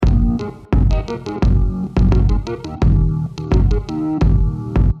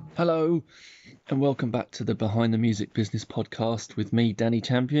Hello, and welcome back to the Behind the Music Business podcast with me, Danny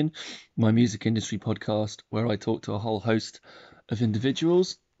Champion, my music industry podcast, where I talk to a whole host of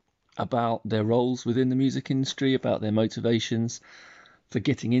individuals about their roles within the music industry, about their motivations for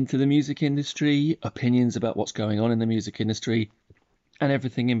getting into the music industry, opinions about what's going on in the music industry, and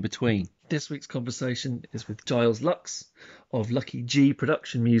everything in between. This week's conversation is with Giles Lux of Lucky G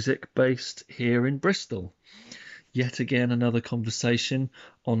Production Music, based here in Bristol. Yet again, another conversation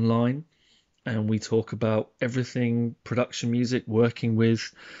online, and we talk about everything production music, working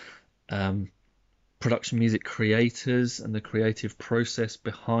with production music creators and the creative process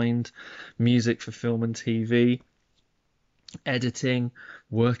behind music for film and TV, editing,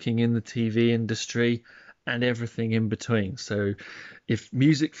 working in the TV industry, and everything in between. So if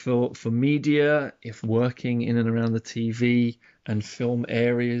music for media, if working in and around the TV and film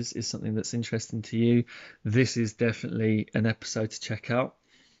areas is something that's interesting to you, this is definitely an episode to check out.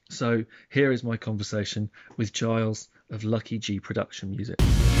 So here is my conversation with Giles of Lucky G Production Music.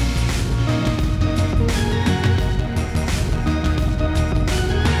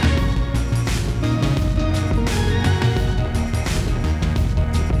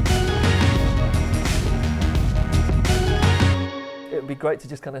 It would be great to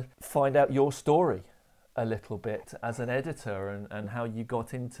just kind of find out your story a little bit as an editor, and how you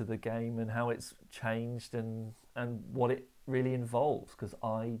got into the game and how it's changed and what it really involves, because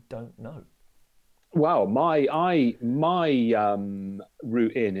I don't know. Well, my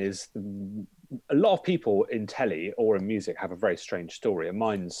route in is a lot of people in telly or in music have a very strange story, and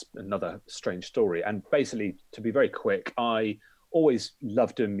mine's another strange story. And basically, to be very quick, I always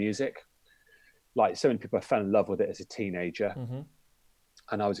loved doing music. Like so many people, I fell in love with it as a teenager. Mm-hmm.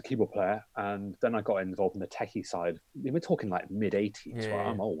 And I was a keyboard player, and then I got involved in the techie side. We're talking like mid-80s. Yeah. Well,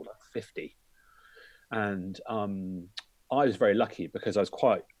 I'm old, I'm 50. And I was very lucky because I was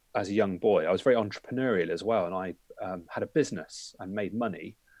quite, as a young boy, I was very entrepreneurial as well. And I had a business and made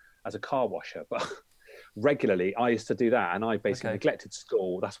money as a car washer. But regularly, I used to do that. And I basically neglected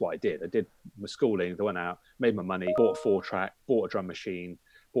school. That's what I did. I did my schooling, I went out, made my money, bought a 4-track, bought a drum machine,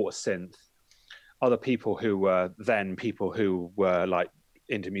 bought a synth. Other people who were like,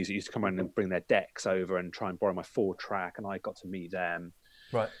 into music used to come around and bring their decks over and try and borrow my 4-track, and I got to meet them.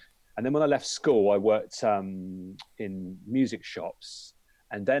 Right. And then when I left school, I worked in music shops,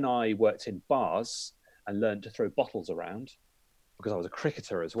 and then I worked in bars and learned to throw bottles around because I was a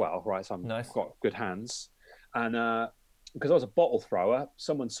cricketer as well, right? So I've got good hands. And because I was a bottle thrower,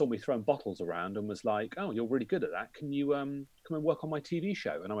 someone saw me throwing bottles around and was like, "Oh, you're really good at that. Can you come and work on my TV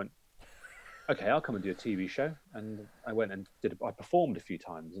show?" And I went, "Okay, I'll come and do a TV show." And I went and I performed a few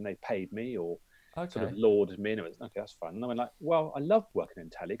times, and they paid me or sort of lauded me, and it was, okay, that's fun. And I went like, "Well, I love working in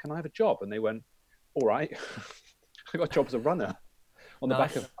telly. Can I have a job?" And they went, "All right." I got a job as a runner on the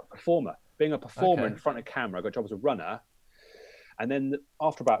back of a performer. Being a performer in front of camera, I got a job as a runner. And then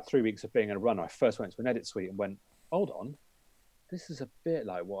after about 3 weeks of being a runner, I first went to an edit suite and went, "Hold on, this is a bit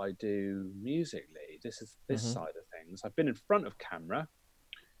like what I do musically. This is this side of things. I've been in front of camera,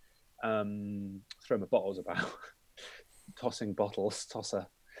 throwing my bottles about, tossing bottles, tosser.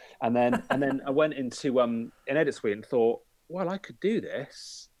 And then I went into an edit suite and thought, well, I could do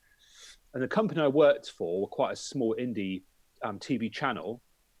this." And the company I worked for were quite a small indie TV channel,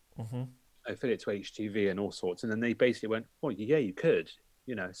 affiliate to HTV and all sorts. And then they basically went, "Oh, yeah, you could,"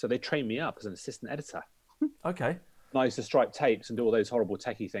 So they trained me up as an assistant editor. Okay. And I used to stripe tapes and do all those horrible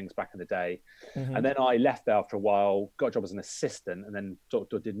techie things back in the day. And then I left there after a while, got a job as an assistant, and then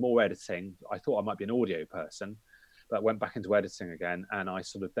did more editing. I thought I might be an audio person, but went back into editing again. And I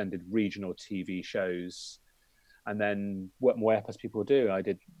sort of then did regional TV shows, and then worked my way up as people do. I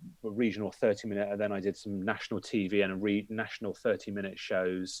did a regional 30-minute, and then I did some national TV and national 30-minute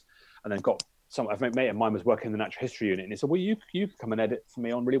shows, and then got a mate of mine was working in the natural history unit, and he said, "Well, you could come and edit for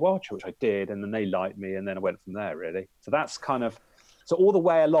me on Really Wild Child," which I did, and then they liked me, and then I went from there, really. So that's so all the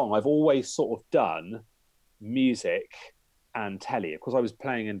way along, I've always sort of done music and telly. Of course, I was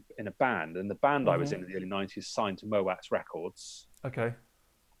playing in a band, and the band I was in the early 90s signed to Mowax Records. Okay.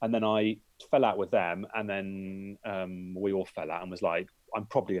 And then I fell out with them, and then we all fell out and was like, I'm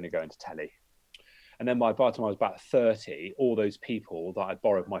probably going to go into telly. And then by the time I was about 30, all those people that I'd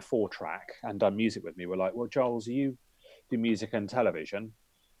borrowed my 4-track and done music with me were like, "Well, Giles, you do music and television.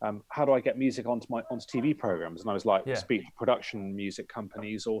 How do I get music onto TV programs?" And I was like, speak to production music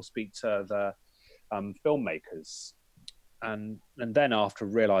companies or speak to the filmmakers. And then after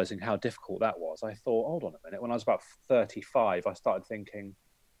realizing how difficult that was, I thought, hold on a minute. When I was about 35, I started thinking,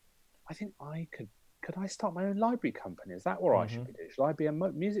 I think I could could I start my own library company? Is that what I should be doing? Should I be a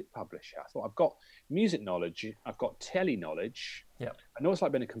music publisher? I thought, I've got music knowledge, I've got telly knowledge. Yeah. I know it's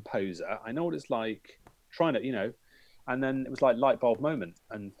like being a composer. I know what it's like trying to, and then it was like light bulb moment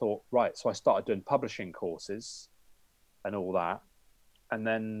and thought, right. So I started doing publishing courses and all that. And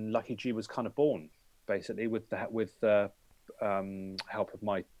then Lucky G was kind of born, basically, with the help of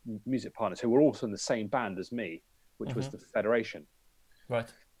my music partners, who were also in the same band as me, which was the Federation. Right.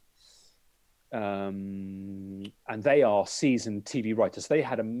 And they are seasoned TV writers. They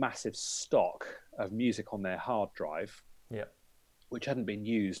had a massive stock of music on their hard drive, which hadn't been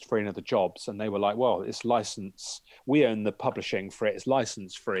used for any other jobs. And they were like, well, it's license. We own the publishing for it. It's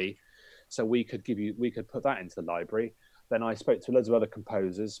license free. So we could put that into the library. Then I spoke to loads of other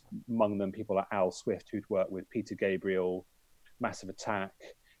composers, among them people like Al Swift, who'd worked with Peter Gabriel, Massive Attack.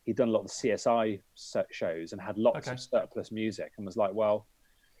 He'd done a lot of the CSI shows and had lots of surplus music, and was like, well,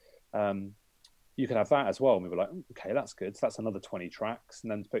 you could have that as well. And we were like, okay, that's good. So that's another 20 tracks.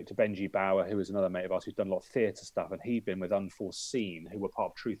 And then spoke to Benji Bauer, who was another mate of ours who'd done a lot of theatre stuff, and he'd been with Unforeseen, who were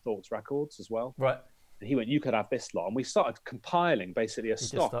part of True Thoughts Records as well. Right. And he went, you could have this lot. And we started compiling basically a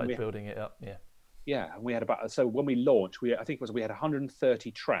stock. Just started building it up, Yeah, and we had so when we launched, we had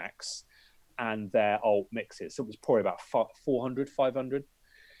 130 tracks and their alt mixes. So it was probably about 400, 500.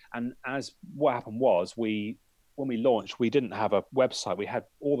 And what happened was, when we launched, we didn't have a website. We had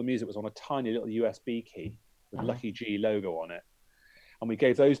all the music was on a tiny little USB key with Lucky G logo on it. And we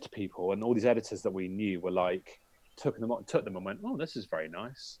gave those to people, and all these editors that we knew were like, took them and went, oh, this is very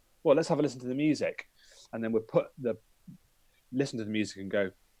nice. Well, let's have a listen to the music. And then we'd listen to the music and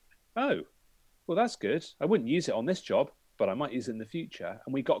go, oh, well, that's good. I wouldn't use it on this job, but I might use it in the future.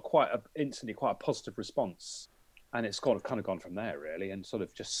 And we got instantly quite a positive response. And it's kind of gone from there, really, and sort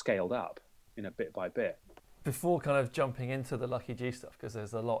of just scaled up, bit by bit. Before kind of jumping into the Lucky G stuff, because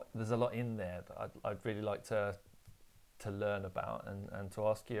there's a lot in there that I'd really like to learn about and to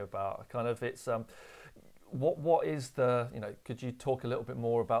ask you about. Kind of it's what is the, could you talk a little bit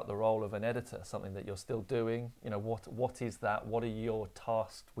more about the role of an editor, something that you're still doing? What is that? What are you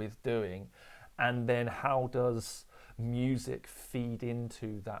tasked with doing? And then how does music feed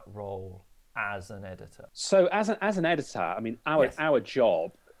into that role as an editor? So as an editor, I mean, our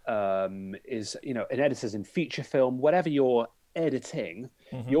job is, an editor's in feature film, whatever you're editing,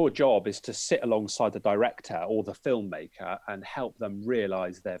 your job is to sit alongside the director or the filmmaker and help them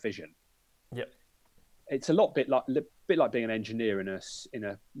realize their vision. Yep. It's a bit like being an engineer in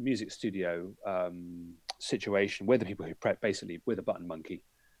a music studio situation. We're the people who basically, we're the button monkey,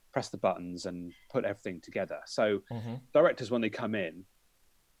 press the buttons and put everything together. So directors, when they come in,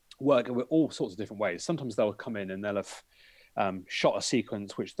 work with all sorts of different ways. Sometimes they'll come in and they'll have shot a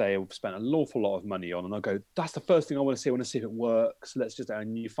sequence which they have spent an awful lot of money on, and I'll go, that's the first thing I want to see. I want to see if it works.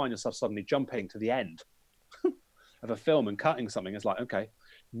 And you find yourself suddenly jumping to the end of a film and cutting something. It's like, okay,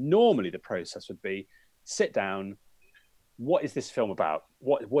 normally the process would be sit down. What is this film about?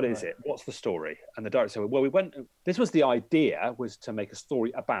 What is it? What's the story? And the director said, well, this was the idea, was to make a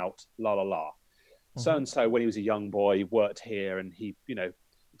story about la la la. So-and-so, when he was a young boy, worked here and he,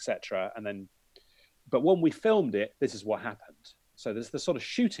 etc. And then, but when we filmed it, this is what happened. So there's the sort of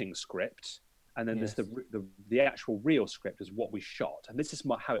shooting script, and then there's the actual real script is what we shot. And this is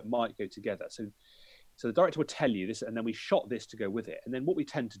how it might go together. So the director would tell you this, and then we shot this to go with it. And then what we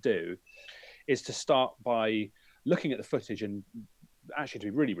tend to do is to start by looking at the footage, and actually, to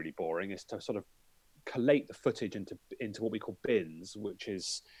be really, really boring, is to sort of collate the footage into what we call bins, which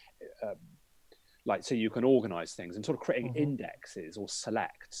is so you can organize things and sort of creating indexes or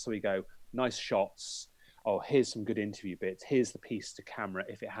select. So we go, nice shots. Oh, here's some good interview bits. Here's the piece to camera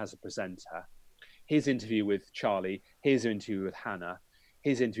if it has a presenter. Here's interview with Charlie. Here's an interview with Hannah.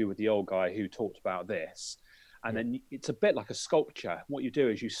 Here's interview with the old guy who talked about this. And then it's a bit like a sculpture. What you do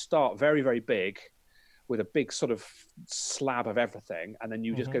is you start very, very big with a big sort of slab of everything, and then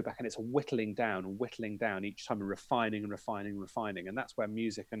you just go back and it's whittling down each time, and refining. And that's where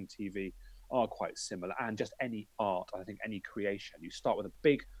music and TV are quite similar, and just any art, I think any creation. You start with a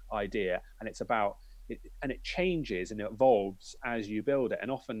big idea, and it's about it, and it changes and it evolves as you build it. And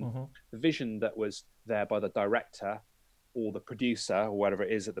often the vision that was there by the director or the producer or whatever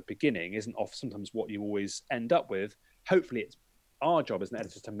it is at the beginning isn't sometimes what you always end up with. Hopefully it's our job as an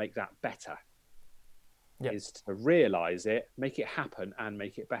editor to make that better. Is to realize it, make it happen, and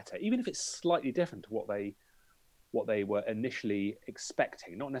make it better, even if it's slightly different to what they were initially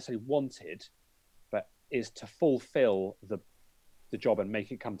expecting, not necessarily wanted, but is to fulfill the job and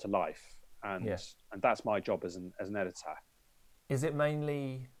make it come to life. And that's my job as an editor. Is it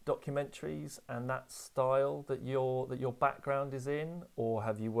mainly documentaries and that style that your background is in, or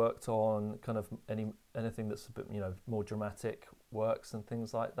have you worked on kind of anything that's a bit more dramatic works and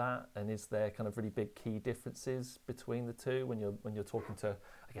things like that? And is there kind of really big key differences between the two when you're talking to,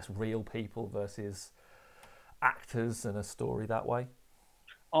 I guess, real people versus actors and a story that way?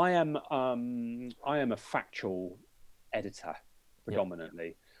 I am a factual editor predominantly.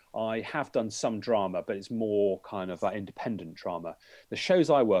 Yep. I have done some drama, but it's more kind of like independent drama. The shows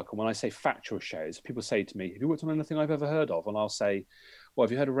I work on, when I say factual shows, people say to me, have you worked on anything I've ever heard of? And I'll say, well,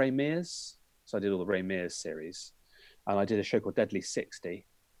 have you heard of Ray Mears? So I did all the Ray Mears series. And I did a show called Deadly 60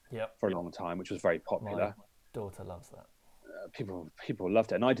 for a long time, which was very popular. My daughter loves that. People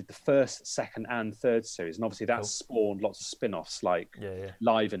loved it. And I did the first, second and third series. And obviously that spawned lots of spin-offs like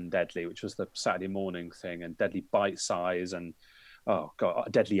Live and Deadly, which was the Saturday morning thing, and Deadly Bite Size, and oh god,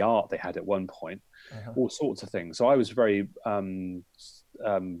 Deadly Art they had at one point, all sorts of things. So I was very very,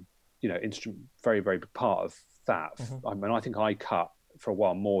 very big part of that. I mean, I think I cut for a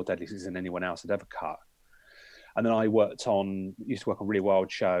while more Deadly Sixes than anyone else had ever cut. And then I used to work on Really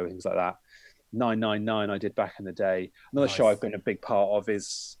Wild Show, things like that. 999 I did back in the day. Another show I've been a big part of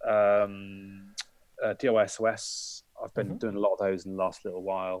is DOSOS. I've been doing a lot of those in the last little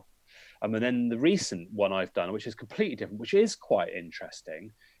while. And then the recent one I've done, which is completely different, which is quite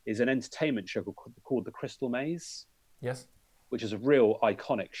interesting, is an entertainment show called The Crystal Maze. Yes. Which is a real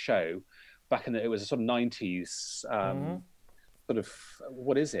iconic show. It was a sort of 90s, sort of,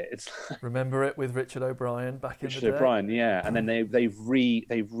 what is it? It's Remember it with Richard O'Brien back in the day? Richard O'Brien, yeah. And then they've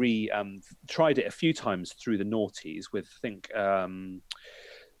tried it a few times through the noughties with, I think,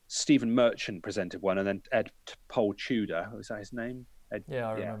 Stephen Merchant presented one, and then Ed Paul Tudor, was that his name? I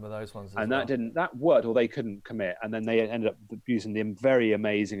remember those ones. That worked, or they couldn't commit, and then they ended up using the very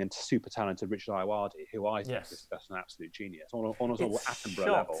amazing and super talented Richard Ayoade, who I think is just an absolute genius on a sort of Attenborough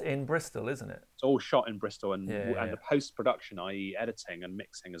level. It's shot in Bristol, isn't it? It's all shot in Bristol, and the post production, i.e., editing and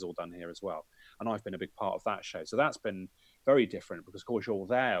mixing, is all done here as well. And I've been a big part of that show, so that's been very different because, of course, you're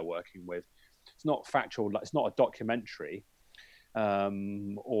there working with. It's not factual, it's not a documentary,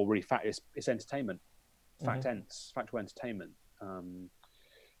 or really it's entertainment, factual entertainment.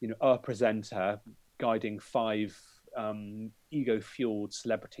 A presenter guiding 5 ego-fueled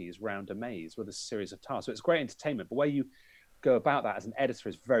celebrities round a maze with a series of tasks. So it's great entertainment, but where you go about that as an editor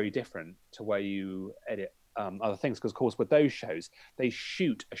is very different to where you edit other things. Because, of course, with those shows, they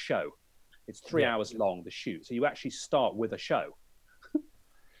shoot a show. It's 3 hours long, the shoot. So you actually start with a show.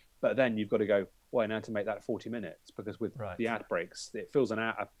 But then you've got to go, well, now to make that 40 minutes, because with the ad breaks, it fills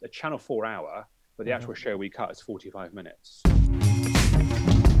a Channel 4 hour, but the actual show we cut is 45 minutes.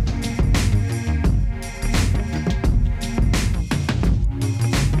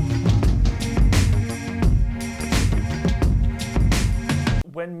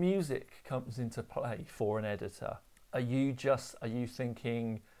 When music comes into play for an editor, are you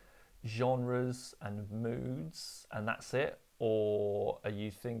thinking genres and moods and that's it? Or are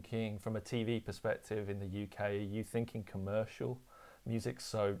you thinking, from a TV perspective in the UK, are you thinking commercial music,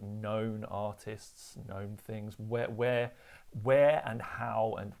 so known artists, known things? Where and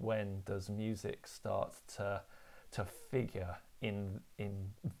how and when does music start to figure in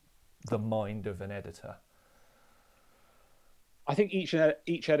the mind of an editor? I think each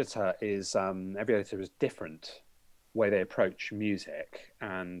editor is every editor is different way they approach music,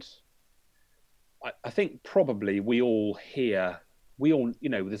 and I think probably we all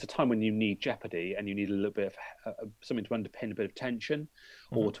there's a time when you need Jeopardy and you need a little bit of something to underpin a bit of tension,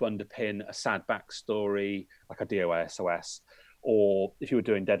 or to underpin a sad backstory like a DOSOS, or if you were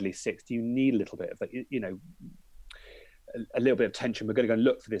doing Deadly 60, you need a little bit of that, a little bit of tension. We're going to go and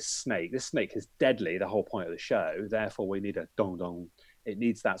look for this snake. This snake is deadly, the whole point of the show. Therefore, we need a dong dong. It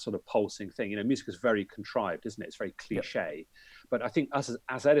needs that sort of pulsing thing. Music is very contrived, isn't it? It's very cliche. Yep. But I think us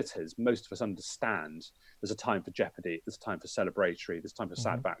as editors, most of us understand there's a time for Jeopardy, there's a time for celebratory, there's time for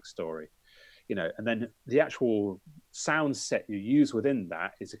sad backstory. And then the actual sound set you use within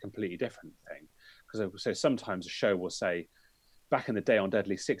that is a completely different thing. Because so sometimes a show will say, back in the day on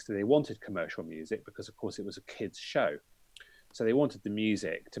Deadly 60, they wanted commercial music because, of course, it was a kids' show. So they wanted the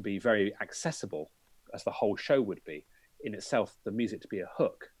music to be very accessible, as the whole show would be. In itself, the music to be a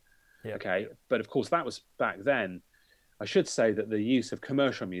hook. Yep. Okay. But of course, that was back then. I should say that the use of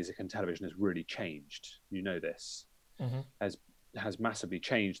commercial music in television has really changed. This has massively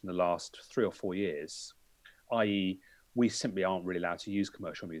changed in the last 3 or 4 years, i.e., we simply aren't really allowed to use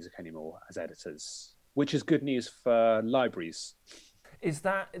commercial music anymore as editors, which is good news for libraries. Is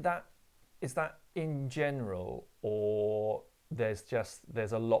that in general, or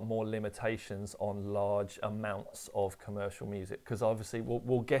there's a lot more limitations on large amounts of commercial music, because obviously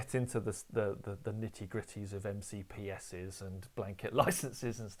we'll get into the nitty gritties of MCPSs and blanket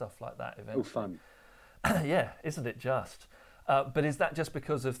licenses and stuff like that eventually. Oh, fun. Yeah, isn't it just? But is that just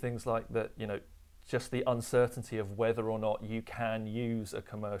because of things like that? Just the uncertainty of whether or not you can use a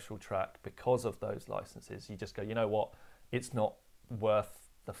commercial track because of those licenses. You just go, you know what, it's not worth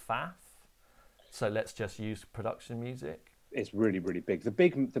the faff, so let's just use production music. It's really, really big. The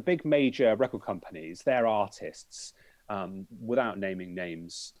big major record companies, their artists, without naming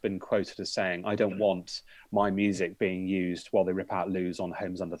names, been quoted as saying, "I don't want my music being used while they rip out Lose on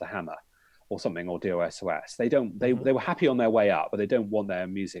Homes Under the Hammer," or something, or DOSOS. They were happy on their way up, but they don't want their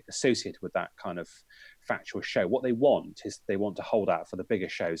music associated with that kind of factual show. What they want is they want to hold out for the bigger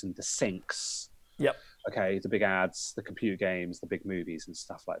shows and the syncs. Yep. Okay, the big ads, the computer games, the big movies and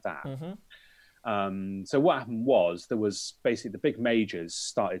stuff like that. Mm-hmm. So what happened was there was basically the big majors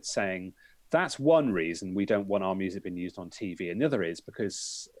started saying that's one reason we don't want our music being used on TV. And the other is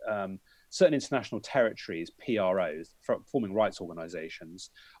because certain international territories, PROs, performing rights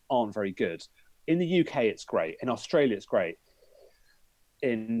organizations, aren't very good. In the UK, it's great. In Australia, it's great.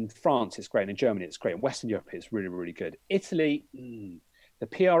 In France, it's great. And in Germany, it's great. In Western Europe, it's really, really good. Italy, the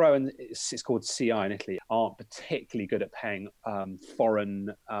PRO, and it's called CI in Italy, aren't particularly good at paying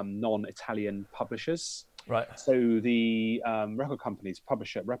foreign non-Italian publishers. Right. So the record companies,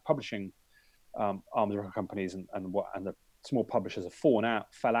 publishing arms of record companies and the small publishers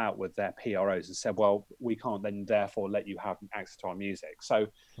fell out with their PROs and said, well, we can't then therefore let you have access to our music. So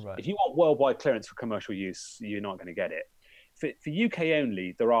if you want worldwide clearance for commercial use, you're not going to get it. For UK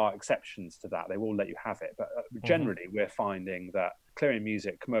only, there are exceptions to that. They will let you have it. But generally, we're finding that clearing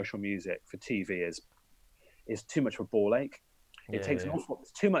music, commercial music for TV is too much of a ball ache. It takes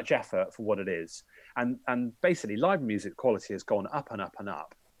too much effort for what it is. And basically, live music quality has gone up and up and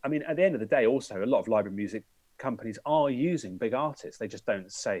up. I mean, at the end of the day, also, a lot of library music companies are using big artists. They just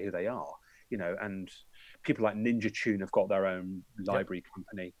don't say who they are, and people like Ninja Tune have got their own library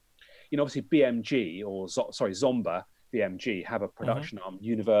company. Obviously BMG Zomba BMG have a production arm,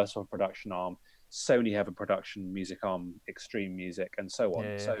 Universal production arm, Sony have a production music arm, Extreme Music, and so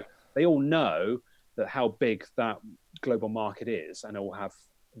on. So they all know that how big that global market is, and all have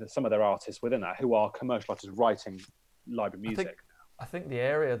some of their artists within that who are commercial artists writing library music. I think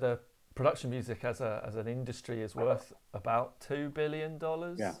the production music as an industry is worth about $2 billion.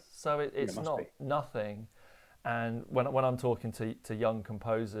 Yeah. So it's not nothing. And when I'm talking to young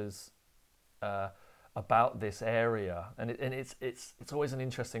composers about this area, and it's always an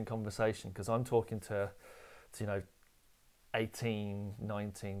interesting conversation, because I'm talking to 18,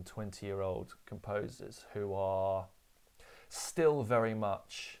 19, 20-year-old composers who are still very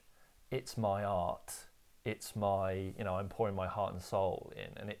much, it's my art. It's my, I'm pouring my heart and soul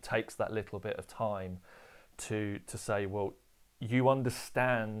in, and it takes that little bit of time to say, well, you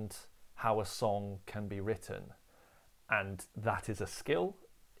understand how a song can be written, and that is a skill,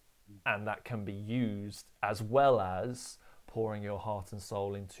 and that can be used as well as pouring your heart and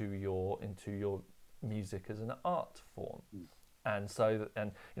soul into your music as an art form. And so,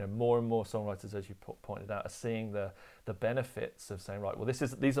 more and more songwriters, as you pointed out, are seeing the benefits of saying, right, well,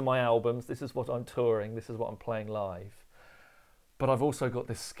 these are my albums, this is what I'm touring, this is what I'm playing live, but I've also got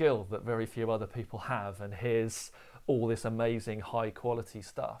this skill that very few other people have, and here's all this amazing high quality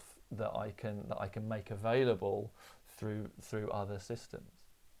stuff that I can make available through other systems.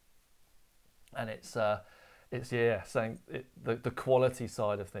 And it's saying the quality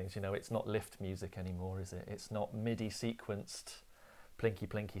side of things. It's not lift music anymore, is it? It's not MIDI sequenced plinky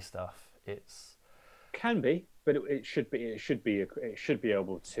plinky stuff. It's can be, but it should be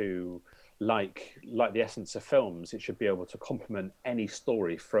able to, like the essence of films. It should be able to complement any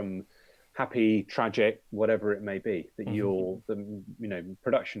story, from happy, tragic, whatever it may be. That the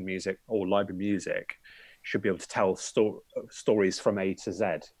production music or library music should be able to tell stories from A to Z.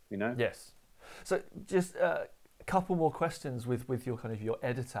 Yes. So just a couple more questions with your kind of your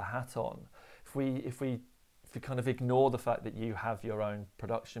editor hat on. If we kind of ignore the fact that you have your own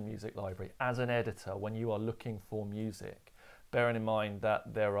production music library, as an editor, when you are looking for music, bearing in mind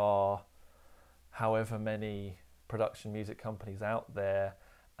that there are however many production music companies out there,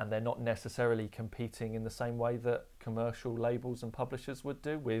 and they're not necessarily competing in the same way that commercial labels and publishers would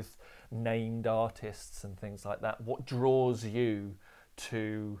do with named artists and things like that, what draws you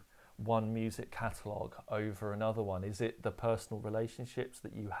to one music catalogue over another one? Is it the personal relationships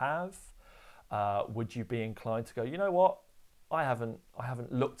that you have? Would you be inclined to go, you know what, I haven't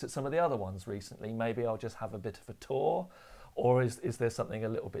looked at some of the other ones recently, maybe I'll just have a bit of a tour? Or is there something a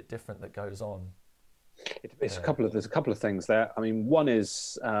little bit different that goes on? It's there's a couple of things there. I mean, one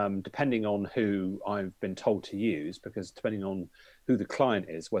is depending on who I've been told to use, because depending on who the client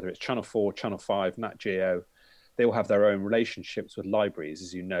is, whether it's Channel 4, Channel 5, Nat Geo, they will have their own relationships with libraries,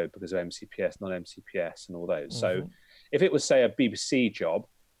 as you know, because of MCPS, non-MCPS, and all those. So if it was, say, a BBC job,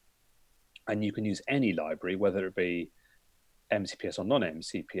 and you can use any library, whether it be MCPS or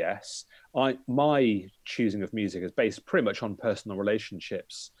non-MCPS, my choosing of music is based pretty much on personal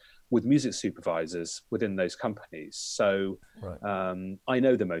relationships with music supervisors within those companies. So I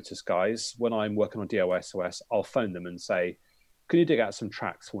know the Motus guys. When I'm working on DOSOS, I'll phone them and say, can you dig out some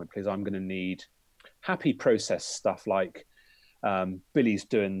tracks for me, please? I'm going to need happy process stuff like Billy's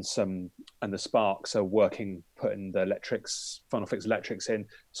doing some, and the Sparks are working, putting the electrics, Final Fix electrics in.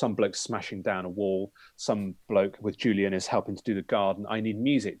 Some bloke smashing down a wall. Some bloke with Julian is helping to do the garden. I need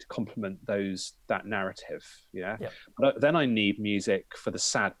music to complement that narrative. Yeah. Yep. But then I need music for the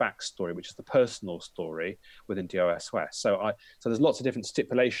sad backstory, which is the personal story within DOSOS. So there's lots of different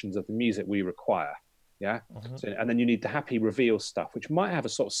stipulations of the music we require. Yeah. So, and then you need the happy reveal stuff, which might have a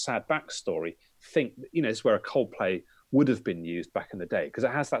sort of sad backstory. It's where a Coldplay would have been used back in the day, because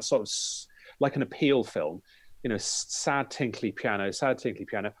it has that sort of like an appeal film, sad tinkly piano.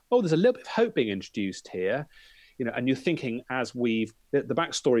 Oh, there's a little bit of hope being introduced here, and you're thinking as the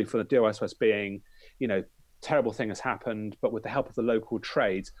backstory for the DOSOS being, terrible thing has happened, but with the help of the local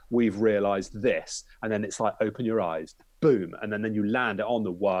trades, we've realized this. And then it's like, open your eyes, boom. And then you land it on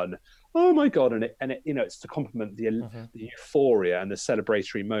the one, oh my God. And it's to complement the euphoria and the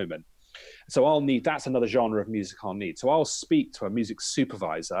celebratory moment. So that's another genre of music I'll need. So I'll speak to a music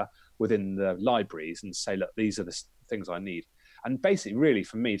supervisor within the libraries and say, look, these are the things I need. And basically, really,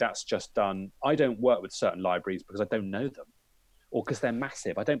 for me, that's just done. I don't work with certain libraries because I don't know them, or because they're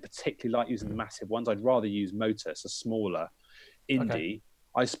massive. I don't particularly like using the massive ones. I'd rather use Motus, a smaller indie.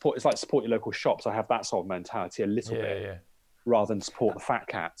 It's like support your local shops. I have that sort of mentality a little bit, rather than support the fat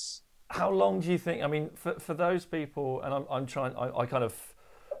cats. How long do you think, I mean, for those people, and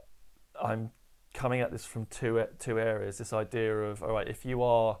I'm coming at this from two areas. This idea of, all right, if you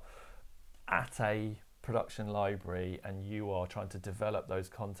are at a production library and you are trying to develop those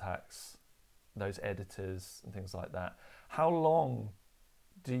contacts, those editors and things like that, how long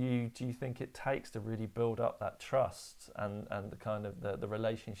do you think it takes to really build up that trust and the kind of the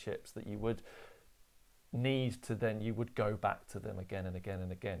relationships that you would need to then you would go back to them again and again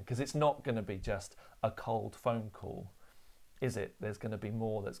and again? Because it's not going to be just a cold phone call, is it? There's going to be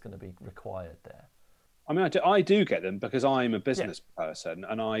more that's going to be required there. I mean, I do get them because I'm a business person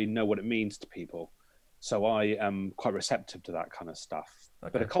and I know what it means to people. So I am quite receptive to that kind of stuff.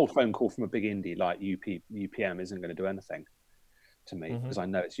 Okay. But a cold phone call from a big indie like UPM isn't going to do anything to me because I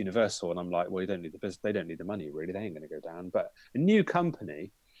know it's Universal, and I'm like, well, they don't need the money really. They ain't going to go down. But a new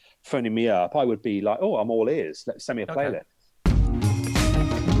company phoning me up, I would be like, oh, I'm all ears. Let's send me a playlist.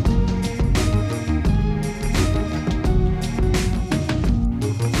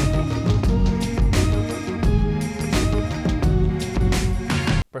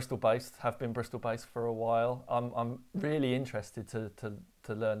 Bristol-based, have been Bristol-based for a while. I'm really interested to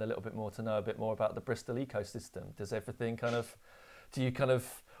learn a little bit more, to know a bit more about the Bristol ecosystem. Does everything do you kind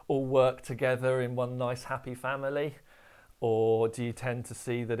of all work together in one nice happy family, or do you tend to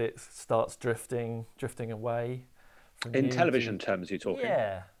see that it starts drifting away? In television terms, you're talking?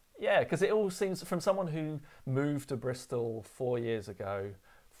 Yeah, because it all seems, from someone who moved to Bristol 4 years ago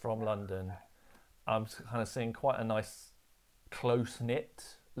from London, I'm kind of seeing quite a nice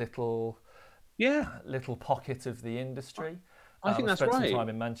close-knit little pocket of the industry. I think that's right. I spent some time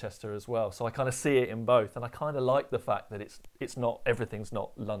in Manchester as well, so I kind of see it in both, and I kind of like the fact that everything's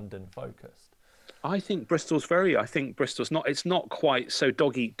not London focused. I think Bristol's not. It's not quite so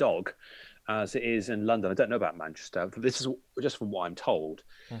dog eat dog as it is in London. I don't know about Manchester. This is just from what I'm told.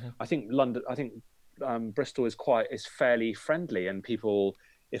 I think Bristol is fairly friendly, and people,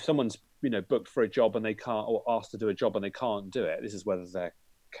 if someone's booked for a job and they can't, or asked to do a job and they can't do it, this is whether they're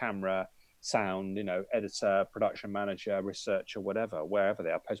camera, sound, editor, production manager, researcher, whatever, wherever they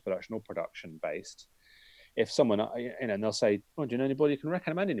are, post-production or production based. If someone, and they'll say, oh, do you know anybody? You can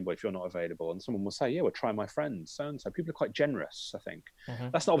recommend anybody if you're not available. And someone will say, yeah, we'll try my friend, so-and-so. People are quite generous, I think.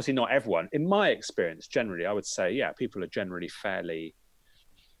 That's obviously not everyone. In my experience, generally, I would say, people are generally fairly,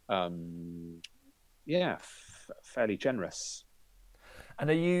 fairly generous. And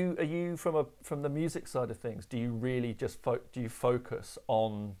are you from the music side of things? Do you really just focus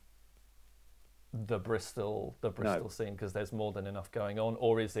on the Bristol scene because there's more than enough going on,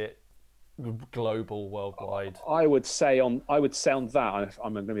 or is it global, worldwide? I would say on that,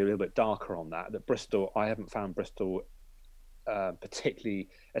 I'm going to be a little bit darker on that. That Bristol, I haven't found Bristol particularly,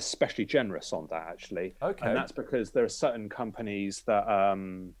 especially generous on that, actually. Okay. And that's because there are certain companies that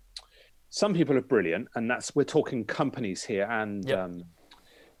some people are brilliant, and we're talking companies here and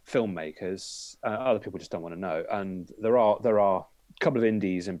filmmakers. Other people just don't want to know. And there are a couple of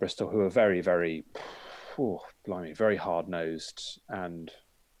indies in Bristol who are very, very, blimey, very hard nosed, and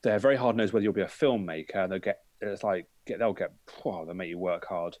they're very hard nosed whether you'll be a filmmaker. They'll make you work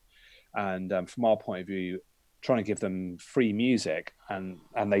hard. And from our point of view, trying to give them free music and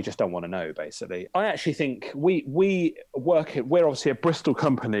they just don't want to know, basically. I actually think we're obviously a Bristol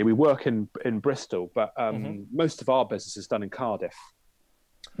company. We work in Bristol, but most of our business is done in Cardiff.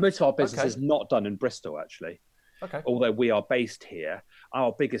 Most of our business is not done in Bristol, actually. Okay. Although we are based here,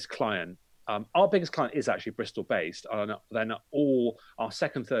 our biggest client is actually Bristol based. Then all our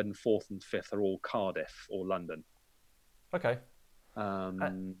second, third, and fourth and fifth are all Cardiff or London. Okay.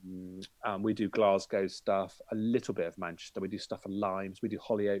 We do Glasgow stuff, a little bit of Manchester. We do stuff for Limes. We do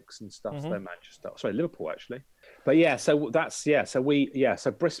Hollyoaks and stuff. So they're Manchester. Sorry, Liverpool actually. But so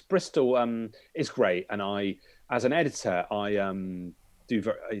Bristol is great, and I, as an editor, I do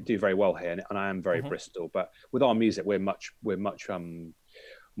very well here, and I am very Bristol. But with our music, we're much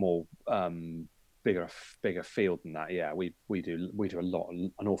more bigger field than that. Yeah, we do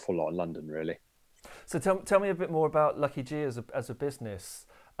an awful lot in London, really. So tell me a bit more about Lucky G as a business.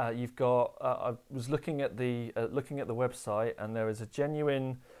 You've got. I was looking at the website, and there is a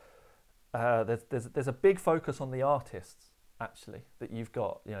genuine. There's a big focus on the artists actually that you've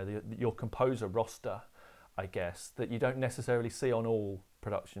got. You know, your composer roster, I guess, that you don't necessarily see on all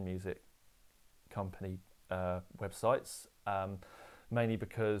production music company websites. Mainly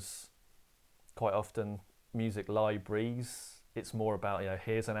because quite often music libraries, it's more about,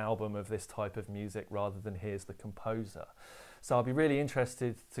 here's an album of this type of music rather than here's the composer. So I'll be really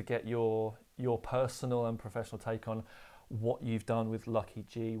interested to get your personal and professional take on what you've done with Lucky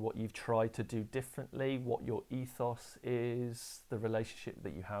G, what you've tried to do differently, what your ethos is, the relationship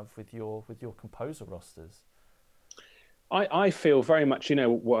that you have with your composer rosters. I feel very much,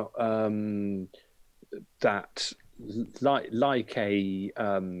 that like a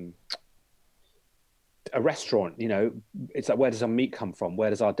restaurant, it's like, where does our meat come from? Where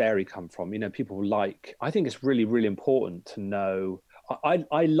does our dairy come from? I think it's really, really important to know.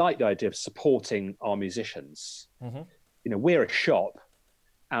 I like the idea of supporting our musicians. We're a shop,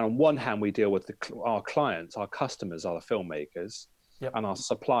 and on one hand, we deal with our clients, our customers are the filmmakers, and our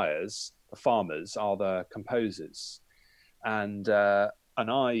suppliers, the farmers, are the composers. And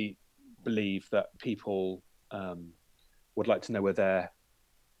I believe that people would like to know where their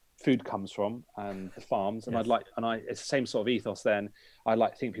food comes from and the farms, and it's the same sort of ethos. Then I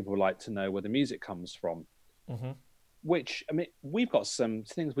think people would like to know where the music comes from. Which, I mean, we've got some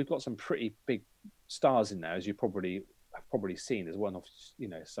pretty big stars in there, as you have probably seen, as one of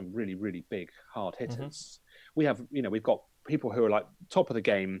some really, really big hard hitters. We've got people who are like top of the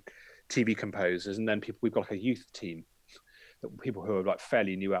game TV composers, and then we've got like a youth team, people who are like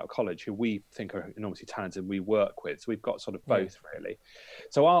fairly new out of college, who we think are enormously talented, we work with. So we've got sort of both, really.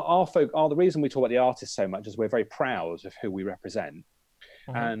 So the reason we talk about the artists so much is we're very proud of who we represent.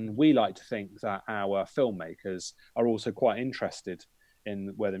 And we like to think that our filmmakers are also quite interested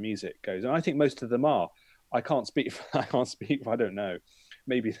in where the music goes. And I think most of them are. I can't speak if I don't know.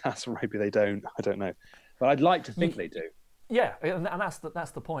 Maybe they don't. I don't know. But I'd like to think they do. Yeah, and that's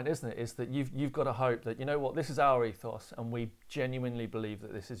the point, isn't it? Is that you've got to hope that, this is our ethos, and we genuinely believe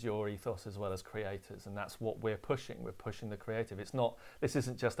that this is your ethos as well as creators, and that's what we're pushing. We're pushing the creative. This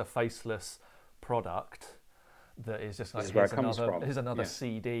isn't just a faceless product that is just like, here's another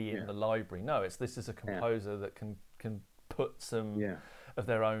CD in the library. No, this is a composer that can put some of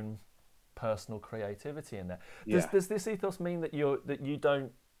their own personal creativity in there. Does this ethos mean that you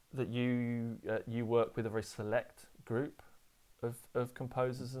work with a very select group of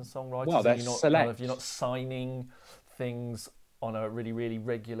composers and songwriters? Well, they're select. You're not signing things on a really, really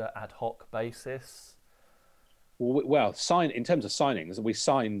regular ad hoc basis? Well, in terms of signings, we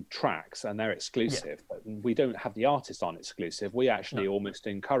sign tracks and they're exclusive. But we don't have the artist on exclusive. We actually almost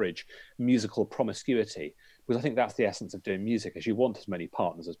encourage musical promiscuity, because I think that's the essence of doing music, is you want as many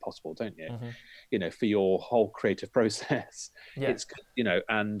partners as possible, don't you? For your whole creative process. It's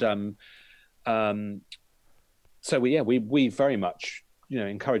so we very much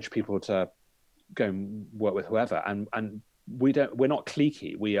encourage people to go and work with whoever, and we're not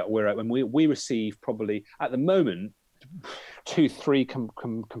cliquey. We receive probably at the moment 2-3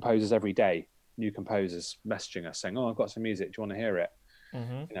 composers every day, new composers messaging us saying, "Oh, I've got some music. Do you want to hear it?"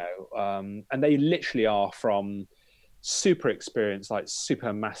 And they literally are from super experienced, like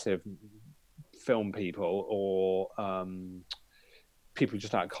super massive film people or people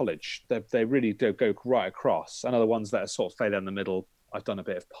just out of college. They really do go right across. And other ones that are sort of fade down the middle. I've done a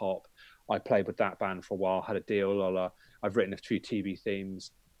bit of pop. I played with that band for a while, had a deal. I've written a few TV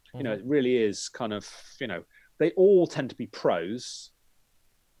themes. You know, it really is kind of, you know, they all tend to be pros.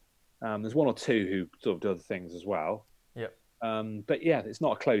 There's one or two who sort of do other things as well. Yep. But yeah, it's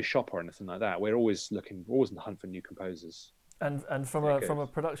not a closed shop or anything like that. We're always in the hunt for new composers. And from a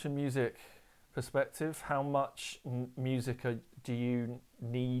production music perspective, how much music do you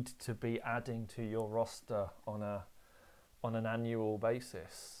need to be adding to your roster on an annual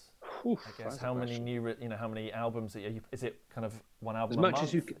basis? I guess how many how many albums is it kind of one album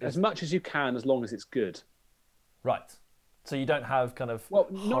as much as you can, as long as it's good. Right. So you don't have kind of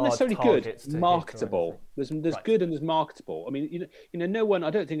not necessarily good, marketable. There's right. Good and there's marketable. I mean, you know, no one. I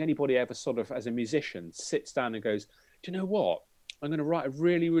don't think anybody ever sort of, as a musician, sits down and goes, "Do you know what? I'm going to write a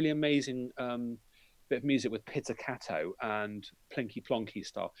really, really amazing bit of music with pizzicato and plinky plonky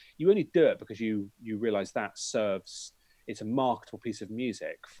style." You only do it because you realise that serves. It's a marketable piece of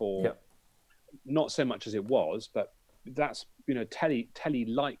music for not so much as it was, but that's, you know, telly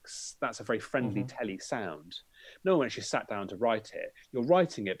likes, that's a very friendly telly sound. No one actually sat down to write it. You're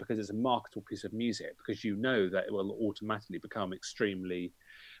writing it because it's a marketable piece of music, because you know that it will automatically become extremely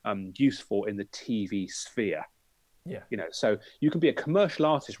useful in the TV sphere. Yeah. You know, so you can be a commercial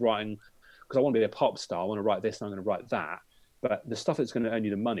artist writing, because I want to be a pop star, I want to write this and I'm going to write that. But the stuff that's going to earn you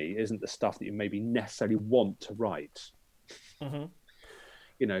the money isn't the stuff that you maybe necessarily want to write.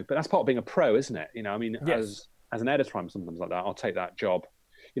 You know, but that's part of being a pro, isn't it? You know, I mean, as an editor, I'm sometimes like that. I'll take that job.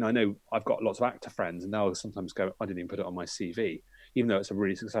 You know, I know I've got lots of actor friends, and they'll sometimes go, "I didn't even put it on my CV," even though it's a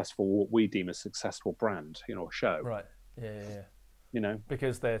really successful, what we deem a successful brand, you know, or show. Right. Yeah. You know,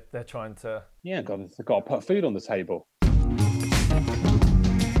 because they're trying to. Yeah, they've got to put food on the table.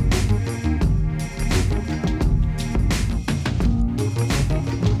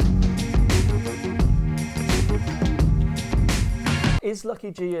 Is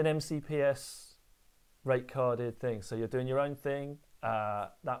Lucky G an MCPS rate carded thing? So you're doing your own thing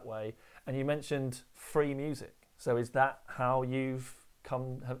that way, and you mentioned free music. So is that how you've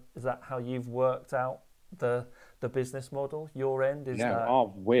worked out the business model? Your end is that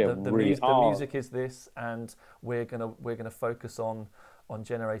the music is this, and we're gonna focus on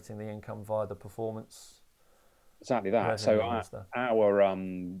generating the income via the performance. Exactly that. So our I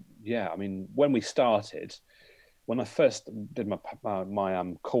mean, when we started. When I first did my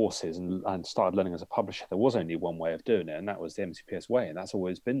courses and started learning as a publisher, there was only one way of doing it, and that was the MCPS way, and that's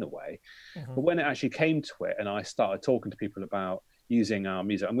always been the way. But when it actually came to it, and I started talking to people about using our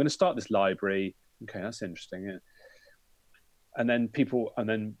music, I'm going to start this library. Okay, that's interesting. Yeah. And then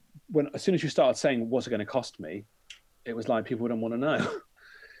as soon as you started saying, "What's it going to cost me?" it was like people don't want to know.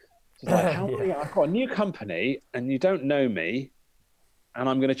 It's like, I've got a new company, and you don't know me, and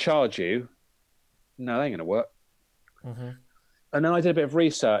I'm going to charge you. No, that ain't going to work. And then I did a bit of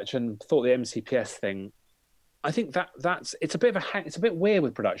research and thought the MCPS thing. I think it's a bit of it's a bit weird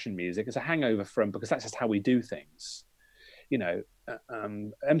with production music. It's a hangover because that's just how we do things. You know,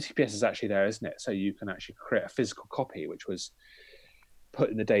 MCPS is actually there, isn't it? So you can actually create a physical copy, which was put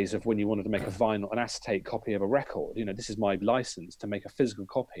in the days of when you wanted to make an acetate copy of a record. You know, this is my license to make a physical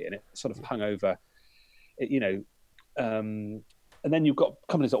copy, and it sort of hung over. You know, and then you've got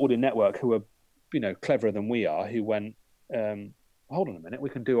companies like Audio Network who are, you know, cleverer than we are, who went, hold on a minute, we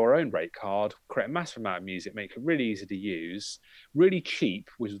can do our own rate card, create a massive amount of music, make it really easy to use, really cheap,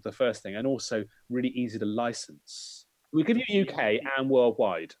 which was the first thing, and also really easy to license. We give you UK and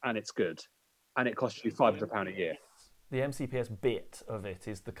worldwide, and it's good, and it costs you £500 a year. The MCPS bit of it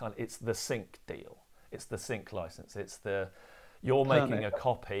is it's the sync deal, it's the sync license, it's you're making a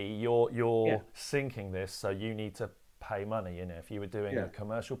copy, you're syncing this, so you need to pay money. You know, if you were doing a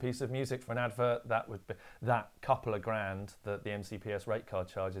commercial piece of music for an advert, that would be that couple of grand that the MCPS rate card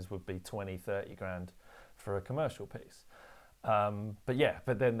charges would be 20-30 grand for a commercial piece. But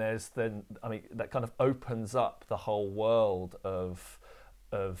then that kind of opens up the whole world of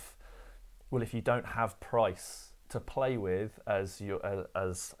well, if you don't have price to play with as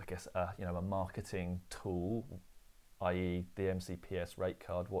I guess a marketing tool, i.e. the MCPS rate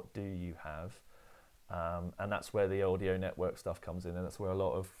card, what do you have? And that's where the Audio Network stuff comes in, and that's where a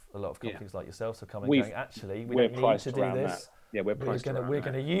lot of companies like yourselves are coming. Going, actually, we don't need to do this. Yeah, we're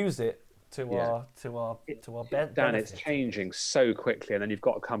going to use it to our benefit. Dan, it's changing so quickly, and then you've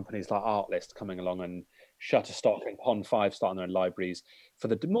got companies like Artlist coming along and Shutterstock and Pond5 starting their own libraries for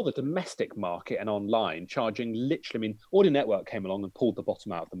the more the domestic market and online, charging literally. I mean, Audio Network came along and pulled the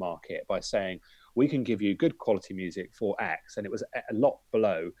bottom out of the market by saying we can give you good quality music for X, and it was a lot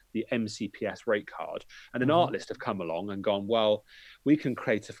below the MCPS rate card. And then Artlist have come along and gone, well, we can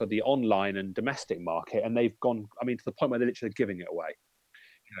create it for the online and domestic market, and they've gone. I mean, to the point where they're literally giving it away.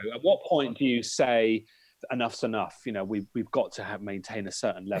 At what point do you say enough's enough? We've got to maintain a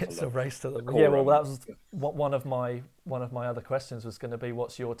certain level. It's a race to the yeah. Well, that was one of my other questions was going to be,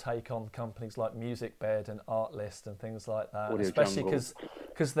 what's your take on companies like MusicBed and Artlist and things like that, Audio especially Jungle.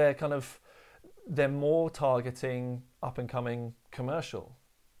 because they're more targeting up and coming commercial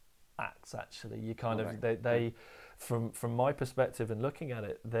acts. Actually, you kind of they from my perspective and looking at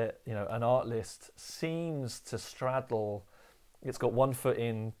it, that an Artlist seems to straddle. It's got one foot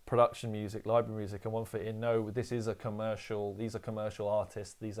in production music, library music, and one foot in, no, this is a commercial, these are commercial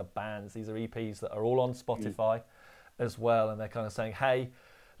artists, these are bands, these are EPs that are all on Spotify as well. And they're kind of saying, hey,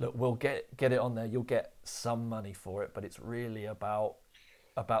 look, we'll get it on there, you'll get some money for it, but it's really about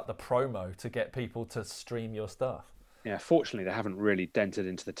the promo to get people to stream your stuff. Yeah, fortunately, they haven't really dented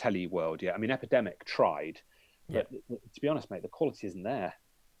into the telly world yet. I mean, Epidemic tried, but to be honest, mate, the quality isn't there.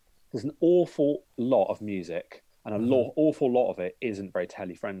 There's an awful lot of music, and awful lot of it isn't very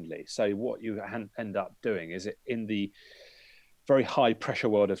telly-friendly. So what you end up doing is, in the very high-pressure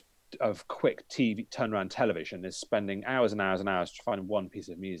world of quick TV turnaround television, is spending hours and hours and hours to find one piece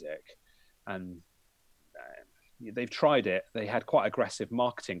of music. And they've tried it. They had quite aggressive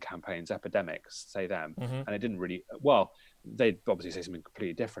marketing campaigns, Epidemics, say them, and it didn't really... Well, they'd obviously say something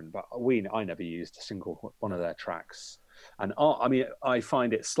completely different, but I never used a single one of their tracks. And I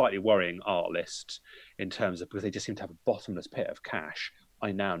find it slightly worrying, Artlist, in terms of, because they just seem to have a bottomless pit of cash.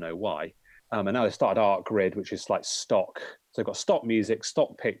 I now know why. And now they started ArtGrid, which is like stock. So they've got stock music,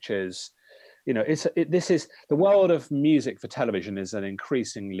 stock pictures. This is the world of music for television is an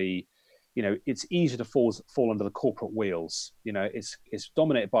increasingly, it's easy to fall under the corporate wheels. It's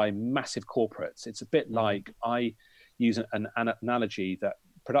dominated by massive corporates. It's a bit like, I use an analogy that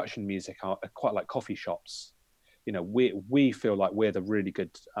production music are quite like coffee shops. We feel like we're the really good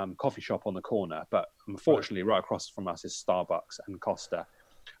coffee shop on the corner, but unfortunately, right across from us is Starbucks and Costa,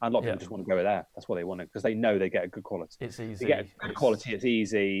 and a lot of people just want to go there. That's what they want to, because they know they get a good quality. It's easy. They get a good quality. It's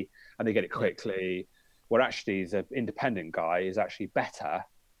easy, and they get it quickly. Where actually, the independent guy is actually better,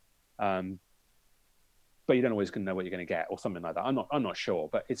 but you don't always know what you're going to get, or something like that. I'm not sure,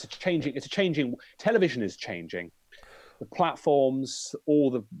 but it's a changing. Television is changing. The platforms,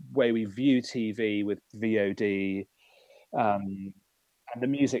 all the way we view TV with VOD, and the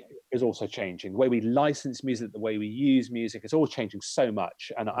music is also changing. The way we license music, the way we use music, it's all changing so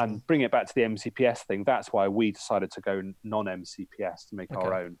much. And bring it back to the MCPS thing, that's why we decided to go non-MCPS to make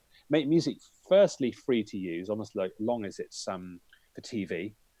our own. Make music firstly free to use, almost like long as it's for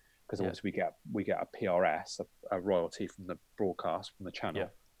TV, because obviously we get a PRS, a royalty from the broadcast, from the channel.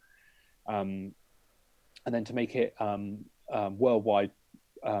 And then to make it worldwide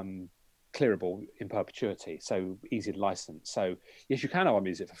clearable in perpetuity, so easy to license. So yes, you can have our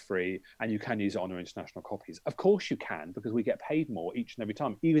music for free, and you can use it on our international copies. Of course you can, because we get paid more each and every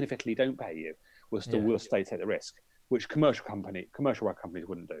time. Even if Italy don't pay you, we'll stay take the risk, which commercial record companies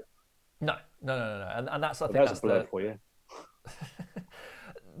wouldn't do. No. And that's, I think that's a blow for you.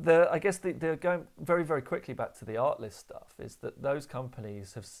 I guess they're going very, very quickly back to the Artlist stuff, is that those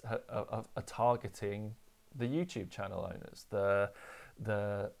companies are targeting the YouTube channel owners, the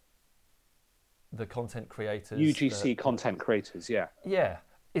content creators, UGC content creators. Yeah.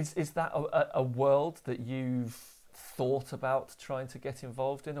 Is that a world that you've thought about trying to get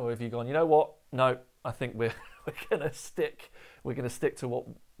involved in, or have you gone, you know what? No, I think we're gonna stick to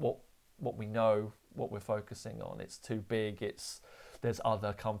what we know, what we're focusing on. It's too big. There's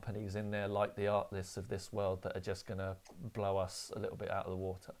other companies in there like the Artlists of this world that are just going to blow us a little bit out of the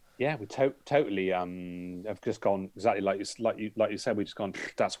water. Yeah, we totally have just gone exactly like you said. We've just gone,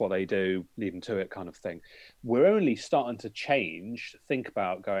 that's what they do, leave them to it, kind of thing. We're only starting to think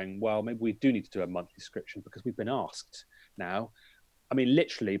about going, well, maybe we do need to do a monthly subscription, because we've been asked now. I mean,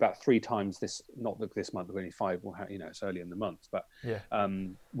 literally about 3 times not this month, only 5, it's early in the month, but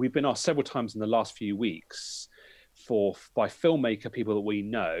we've been asked several times in the last few weeks by filmmaker people that we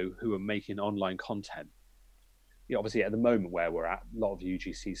know who are making online content. Obviously at the moment where we're at, a lot of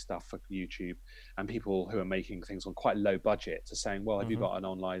UGC stuff for YouTube, and people who are making things on quite low budget are saying, well, have you got an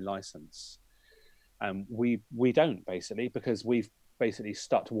online license? And we don't, basically, because we've basically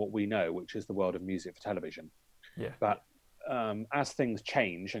stuck to what we know, which is the world of music for television. But as things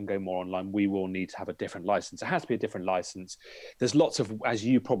change and go more online, we will need to have a different license. It has to be a different license. There's lots of, as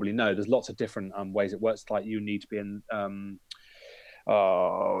you probably know, there's lots of different ways it works. Like you need to be in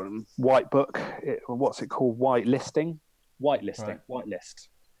white book. What's it called? Whitelist.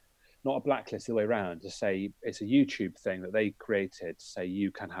 Not a blacklist the way around. To say it's a YouTube thing that they created. To say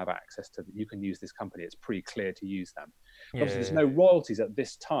you can have access to, you can use this company. It's pretty clear to use them. Obviously, there's no royalties at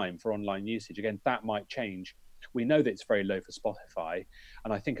this time for online usage. Again, that might change. We know that it's very low for Spotify,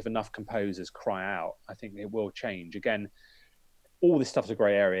 and I think if enough composers cry out, I think it will change. Again, all this stuff's a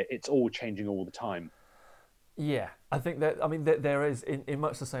grey area. It's all changing all the time. Yeah, I think that, I mean, there is, in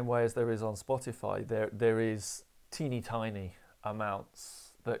much the same way as there is on Spotify, there is teeny tiny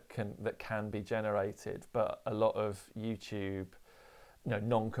amounts that can be generated, but a lot of YouTube,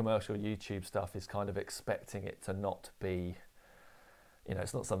 non-commercial YouTube stuff is kind of expecting it to not be,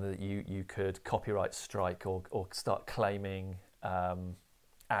 it's not something that you could copyright strike or start claiming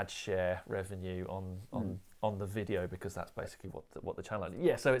ad share revenue on the video, because that's basically what the channel is.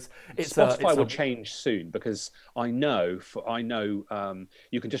 Yeah, so it's Spotify will change soon, because I know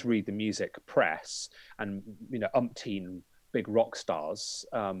you can just read the music press and umpteen big rock stars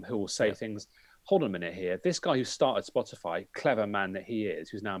who will say things. Hold on a minute here. This guy who started Spotify, clever man that he is,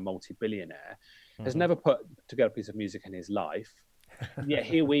 who's now a multi-billionaire, has never put together a piece of music in his life. Yet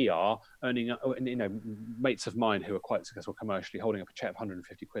here we are earning, mates of mine who are quite successful commercially, holding up a check of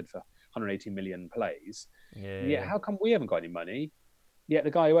 150 quid for 180 million plays. Yeah. How come we haven't got any money? Yet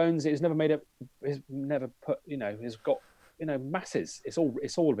the guy who owns it has never has got, masses. It's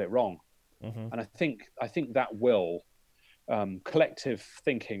all a bit wrong. And I think that will, collective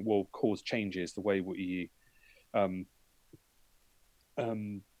thinking will cause changes the way we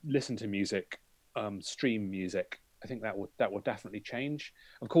listen to music, stream music. I think that will definitely change.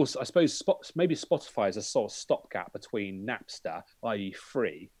 Of course, I suppose maybe Spotify is a sort of stopgap between Napster, i.e.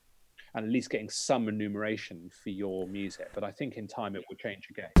 free, and at least getting some remuneration for your music. But I think in time it will change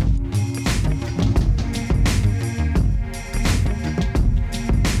again.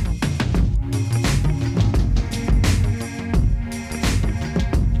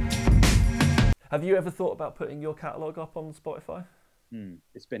 Have you ever thought about putting your catalogue up on Spotify?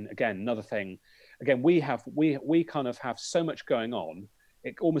 It's been, again, another thing. Again, we kind of have so much going on,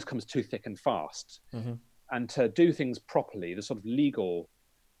 it almost comes too thick and fast. And to do things properly, the sort of legal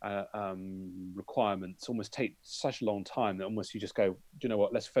requirements almost take such a long time that almost you just go, do you know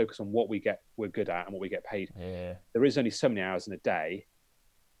what, let's focus on what we're good at and what we get paid. There is only so many hours in a day.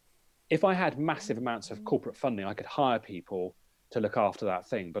 If I had massive amounts of corporate funding, I could hire people to look after that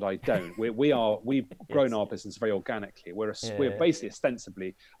thing, but I don't. We've grown our business very organically. We're basically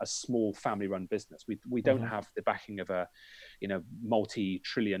ostensibly a small family-run business. We don't have the backing of a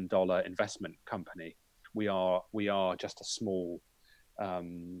multi-trillion-dollar investment company. We are just a small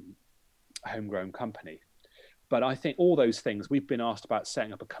homegrown company. But I think all those things, we've been asked about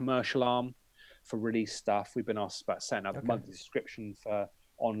setting up a commercial arm for release stuff. We've been asked about setting up a monthly subscription for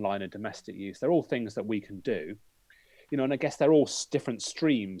online and domestic use. They're all things that we can do. And I guess they're all different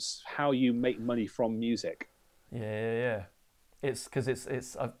streams, how you make money from music. Yeah. It's because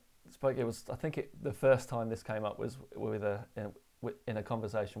I think the first time this came up was in a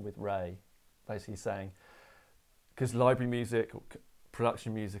conversation with Ray, basically saying, because library music,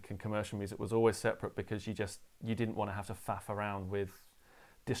 production music and commercial music was always separate, because you didn't want to have to faff around with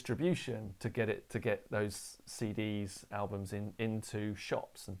distribution to get those CDs, albums into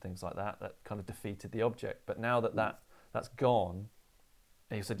shops and things like that. That kind of defeated the object. But now that's gone,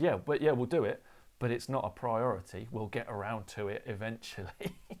 and he said, we'll do it, but it's not a priority. We'll get around to it eventually.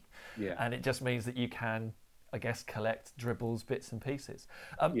 And it just means that you can, I guess, collect dribbles, bits and pieces.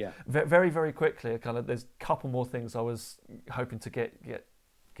 Very, very quickly, there's a couple more things I was hoping to get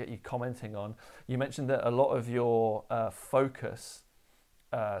you commenting on. You mentioned that a lot of your focus,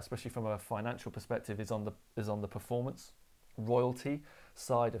 especially from a financial perspective, is on the performance royalty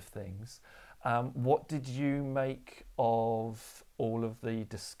side of things. What did you make of all of the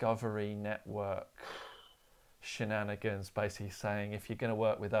Discovery Network shenanigans, basically saying, if you're going to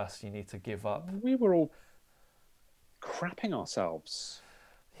work with us, you need to give up? We were all crapping ourselves.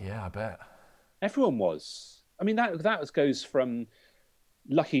 Yeah, I bet. Everyone was. I mean, that goes from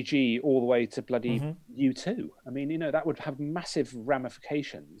Lucky G all the way to bloody U2. I mean, that would have massive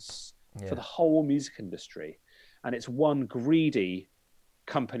ramifications for the whole music industry. And it's one greedy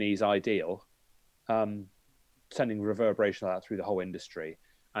company's ideal, sending reverberation like that through the whole industry.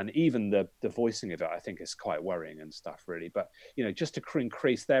 And even the voicing of it, I think, is quite worrying and stuff, really. But, just to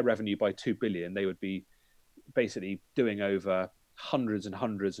increase their revenue by 2 billion, they would be basically doing over hundreds and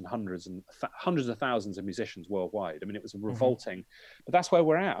hundreds and hundreds and hundreds of thousands of musicians worldwide. I mean, it was revolting, but that's where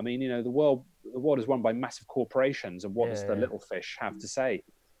we're at. I mean, the world is run by massive corporations, and what does the little fish have to say?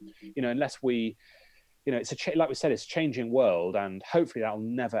 Unless we, it's like we said, it's a changing world, and hopefully that'll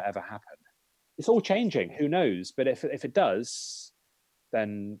never ever happen. It's all changing. Who knows? But if it does,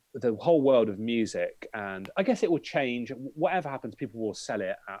 then the whole world of music, and I guess it will change. Whatever happens, people will sell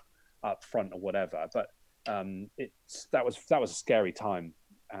it up front or whatever. But that was a scary time,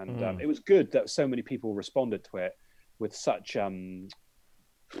 and it was good that so many people responded to it with such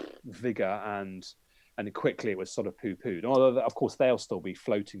vigor, and quickly it was sort of poo-pooed. Although of course they'll still be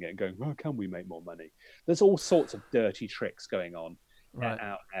floating it and going, "Well, can we make more money?" There's all sorts of dirty tricks going on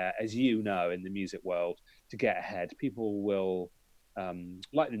out there, as you know, in the music world, to get ahead. People will,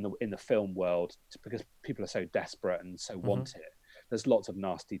 like in the film world, because people are so desperate and so want it. There's lots of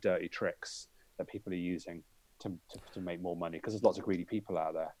nasty, dirty tricks that people are using to make more money, because there's lots of greedy people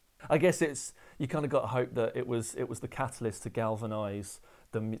out there. I guess you kind of got to hope that it was the catalyst to galvanise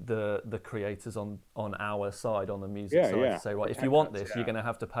the creators on our side, on the music side, to say, right, if you want this, you're going to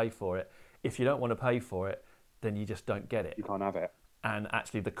have to pay for it. If you don't want to pay for it, then you just don't get it. You can't have it. And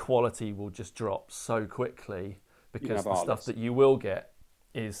actually the quality will just drop so quickly, because the stuff that you will get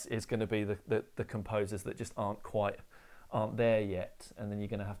is going to be the composers that just aren't there yet, and then you're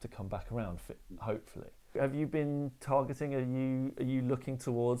going to have to come back around, hopefully. Have you been targeting? Are you looking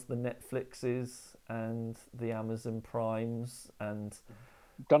towards the Netflixes and the Amazon Primes and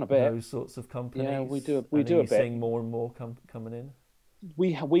done a bit those sorts of companies? Yeah, we do a bit. Seeing more and more coming in.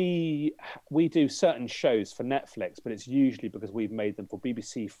 We do certain shows for Netflix, but it's usually because we've made them for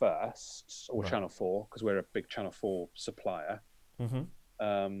BBC first or Channel 4, because we're a big Channel 4 supplier.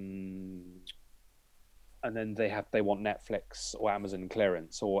 And then they want Netflix or Amazon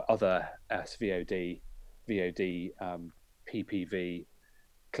clearance or other SVOD, VOD, PPV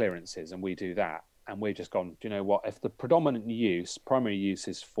clearances, and we do that. And we're just gone, do you know what? If the primary use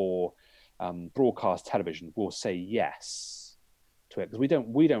is for broadcast television, we'll say yes to it, because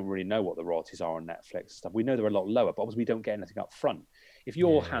we don't really know what the royalties are on Netflix stuff. We know they're a lot lower, but obviously we don't get anything up front. If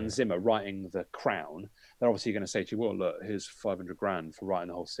you're Hans Zimmer writing The Crown, they're obviously going to say to you, well, look, here's 500 grand for writing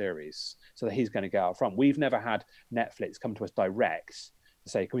the whole series. So that he's going to get up front. We've never had Netflix come to us direct to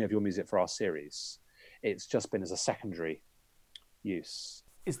say, can we have your music for our series? It's just been as a secondary use.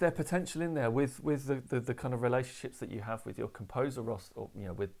 Is there potential in there with the kind of relationships that you have with your composer roster, or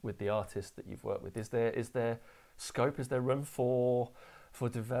with the artists that you've worked with? Is there scope? Is there room for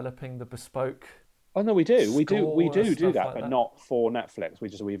developing the bespoke? Oh no, we do that, but that. Not for Netflix.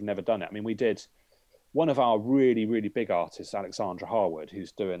 We've never done it. I mean, we did. One of our really, really big artists, Alexandra Harwood,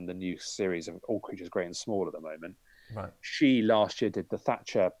 who's doing the new series of All Creatures Great and Small at the moment. Right. She last year did the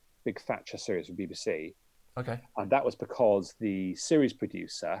big Thatcher series for BBC. Okay. And that was because the series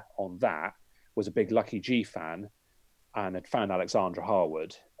producer on that was a big Lucky G fan and had found Alexandra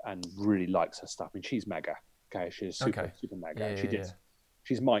Harwood and really likes her stuff. I mean, she's mega. Okay, she's super mega. Yeah,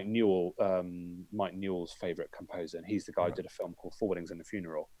 She's Mike Newell's favorite composer, and he's the guy who did a film called Four Weddings and a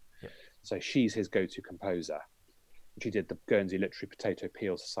Funeral. Yeah. So she's his go-to composer. She did the Guernsey Literary Potato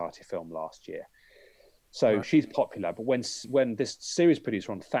Peel Society film last year. So she's popular. But when this series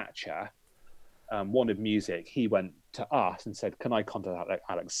producer on Thatcher wanted music, he went to us and said, "Can I contact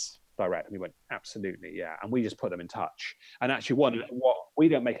Alex direct?" And we went, "Absolutely, yeah." And we just put them in touch. And actually, we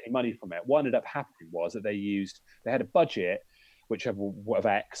don't make any money from it. What ended up happening was that they had a budget, whichever of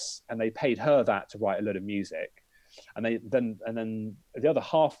X, and they paid her that to write a load of music. And then the other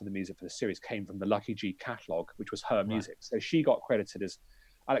half of the music for the series came from the Lucky G catalogue, which was her music. So she got credited as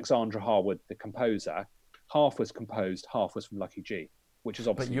Alexandra Harwood, the composer. Half was composed, half was from Lucky G, which is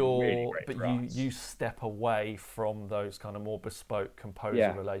obviously really great for us. You step away from those kind of more bespoke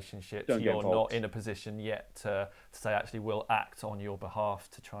composer relationships. You're not in a position yet to say, actually, we'll act on your behalf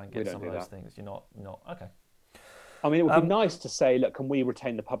to try and get some of those things. You're not okay. I mean, it would be nice to say, look, can we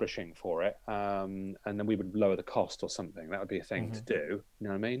retain the publishing for it? And then we would lower the cost or something. That would be a thing to do. You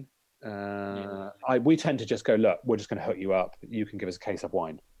know what I mean? We tend to just go, look, we're just going to hook you up. You can give us a case of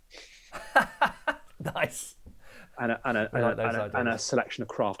wine. Nice. And a selection of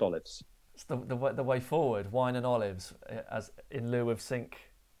craft olives. It's the way forward. Wine and olives as in lieu of sync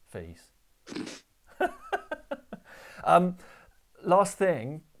fees. Last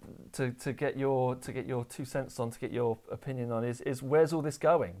thing to get your 2 cents on, to get your opinion on is where's all this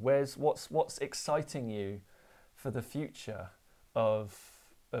going? What's exciting you for the future of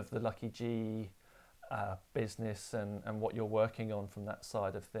the Lucky G business and what you're working on from that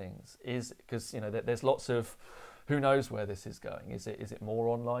side of things? Is because there's lots of who knows where this is going? Is it more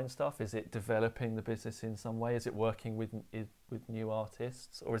online stuff? Is it developing the business in some way? Is it working with new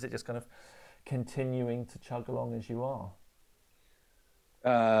artists, or is it just kind of continuing to chug along as you are?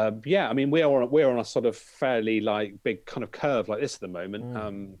 Yeah, I mean, we're on a sort of fairly like big kind of curve like this at the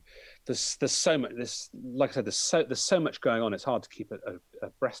moment. There's so much. Like I said, there's so much going on. It's hard to keep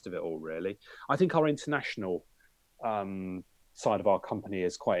abreast of it all, really. I think our international side of our company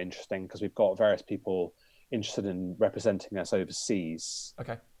is quite interesting because we've got various people interested in representing us overseas.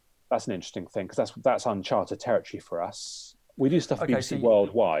 Okay, that's an interesting thing because that's uncharted territory for us. We do stuff for BBC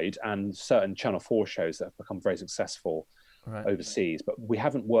worldwide and certain Channel 4 shows that have become very successful overseas, but we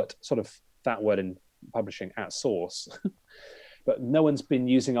haven't worked sort of that word in publishing at source. But no one's been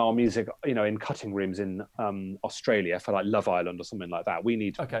using our music, in cutting rooms in Australia for like Love Island or something like that. We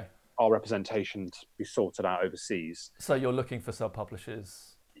need our representation to be sorted out overseas. So you're looking for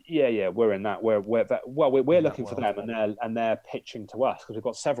sub-publishers? Yeah, we're in that. We're looking for them, and they're pitching to us because we've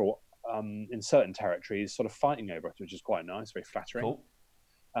got several in certain territories sort of fighting over it, which is quite nice, very flattering. Cool.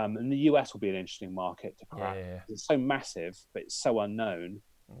 And the US will be an interesting market to crack. Yeah. It's so massive, but it's so unknown,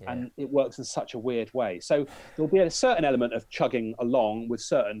 and it works in such a weird way. So there'll be a certain element of chugging along with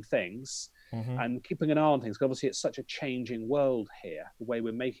certain things and keeping an eye on things. Because obviously, it's such a changing world here. The way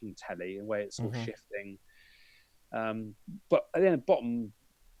we're making telly, the way it's all shifting. But at the end, bottom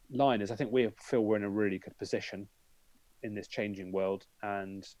line is, I think we feel we're in a really good position in this changing world,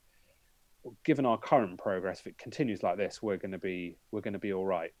 and given our current progress, if it continues like this, we're going to be all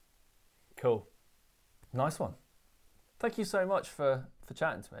right. Cool, nice one. Thank you so much for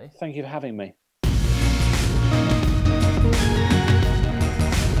chatting to me. Thank you for having me.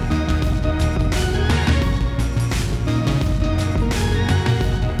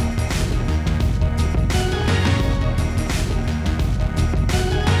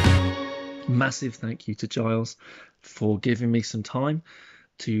 Massive thank you to Giles for giving me some time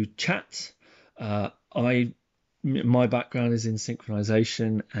to chat. My background is in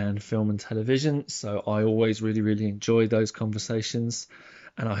synchronization and film and television, so I always really, really enjoy those conversations,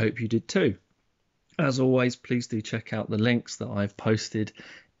 and I hope you did too. As always, please do check out the links that I've posted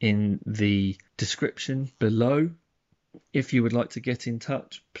in the description below. If you would like to get in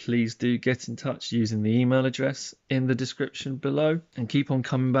touch, please do get in touch using the email address in the description below, and keep on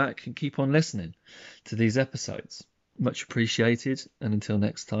coming back and keep on listening to these episodes. Much appreciated, and until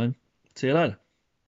next time, see you later.